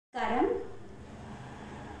Karam,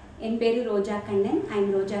 in Peru Roja Kannan. I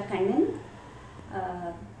am Roja Kannan,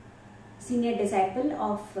 senior disciple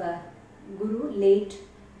of Guru late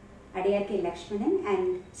Adyar Lakshman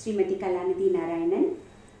and Smt Kalanidhi Narayanan.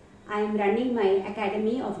 I am running my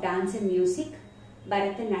Academy of Dance and Music,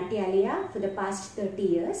 Bharatnatyalaya, for the past 30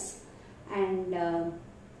 years, and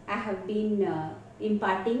I have been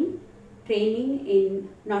imparting training in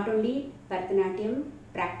not only Bharatanatyam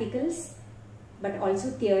practicals but also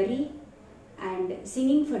theory and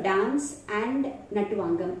singing for dance and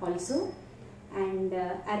Nattuangam also. And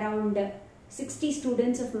around 60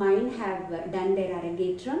 students of mine have done their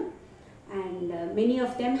Arangetram, and many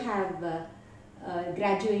of them have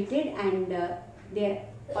graduated, and they are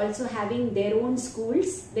also having their own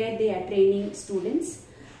schools where they are training students.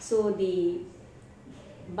 So the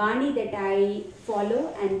Bani that I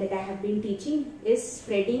follow and that I have been teaching is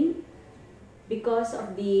spreading because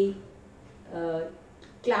of the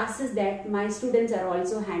classes that my students are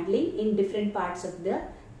also handling in different parts of the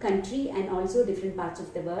country and also different parts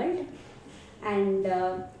of the world. And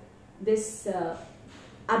this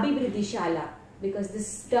Abhivriddhi Shala, because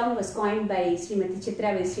this term was coined by Srimati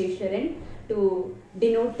Chitra Viseshwaran to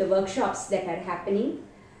denote the workshops that are happening,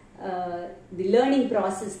 the learning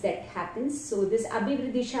process that happens. So this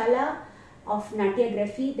Abhivriddhi Shala of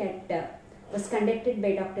Natyagraphy that was conducted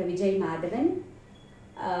by Dr. Vijay Madhavan.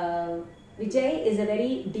 Vijay is a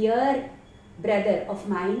very dear brother of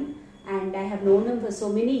mine, and I have known him for so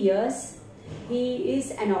many years. He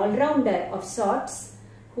is an all-rounder of sorts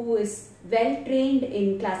who is well trained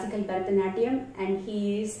in classical Bharatanatyam, and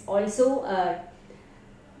he is also a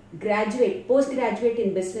postgraduate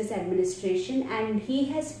in business administration, and he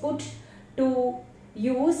has put to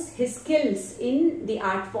use his skills in the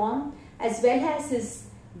art form as well as his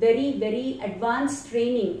very advanced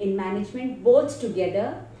training in management, both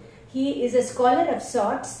together. He is a scholar of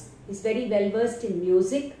sorts. He is very well versed in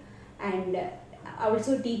music and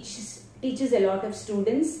also teaches a lot of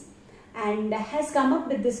students, and has come up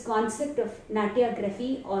with this concept of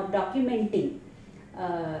Natyagraphy, or documenting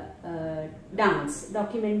dance,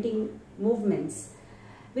 documenting movements,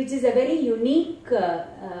 which is a very unique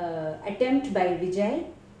attempt by Vijay.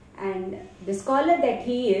 And the scholar that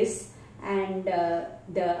he is, and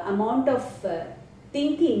the amount of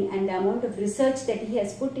thinking and the amount of research that he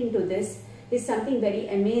has put into this is something very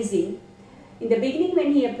amazing. In the beginning,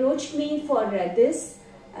 when he approached me for this,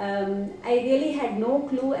 I really had no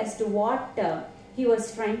clue as to what he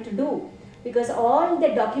was trying to do, because all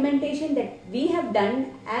the documentation that we have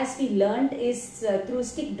done as we learned is through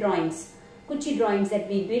stick drawings, kuchi drawings that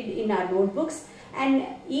we did in our notebooks, and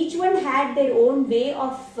each one had their own way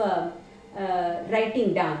of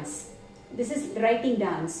writing dance. This is writing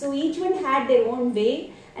dance. So each one had their own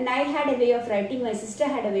way, and I had a way of writing, my sister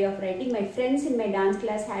had a way of writing, my friends in my dance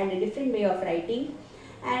class had a different way of writing,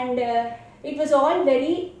 and it was all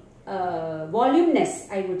very voluminous,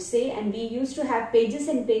 I would say, and we used to have pages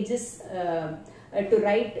and pages to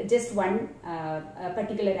write just one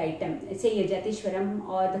particular item, say Yajatishwaram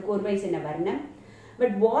or the Korvais in a Varnam.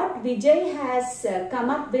 But what Vijay has come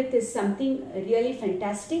up with is something really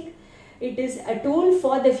fantastic. It is a tool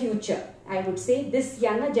for the future, I would say. This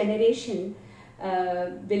younger generation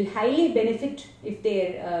will highly benefit if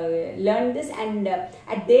they learn this, and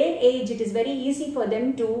at their age it is very easy for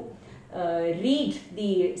them to read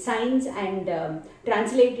the signs and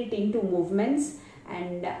translate it into movements,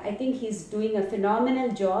 and I think he's doing a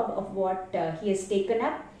phenomenal job of what he has taken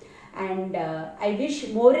up, and I wish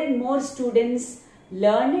more and more students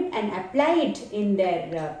learn it and apply it in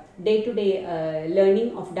their day-to-day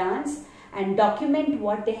learning of dance, and document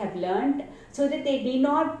what they have learned, so that they do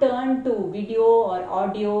not turn to video or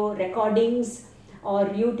audio recordings or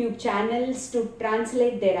YouTube channels to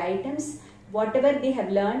translate their items. Whatever they have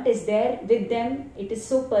learned is there with them. It is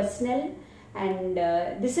so personal, and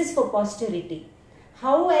this is for posterity.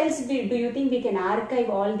 How else do you think we can archive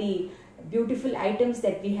all the beautiful items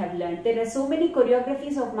that we have learned? There are so many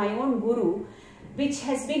choreographies of my own guru which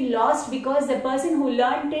has been lost because the person who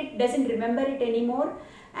learned it doesn't remember it anymore,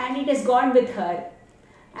 and it has gone with her.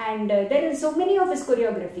 And there are so many of his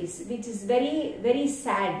choreographies, which is very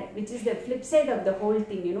sad, which is the flip side of the whole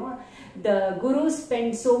thing. You know, the gurus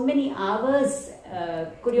spend so many hours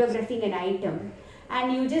choreographing an item,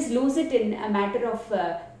 and you just lose it in a matter of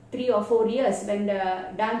 3 or 4 years when the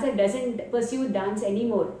dancer doesn't pursue dance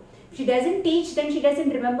anymore. If she doesn't teach, then she doesn't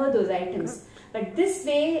remember those items. But this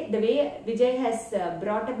way, the way Vijay has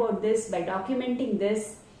brought about this by documenting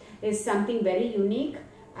this is something very unique.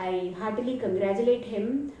 I heartily congratulate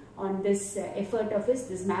him on this effort of his,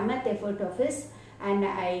 this mammoth effort of his, and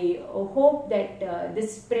I hope that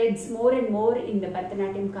this spreads more and more in the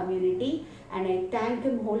Bharatanatyam community, and I thank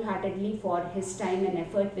him wholeheartedly for his time and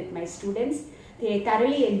effort with my students. They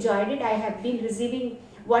thoroughly enjoyed it. I have been receiving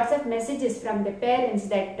WhatsApp messages from the parents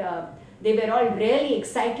that they were all really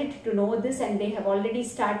excited to know this, and they have already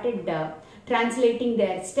started translating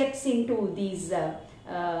their steps into these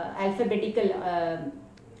alphabetical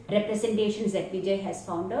representations that Vijay has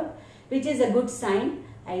found out, which is a good sign.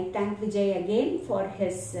 I thank Vijay again for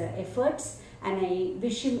his efforts, and I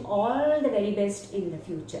wish him all the very best in the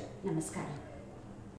future. Namaskaram.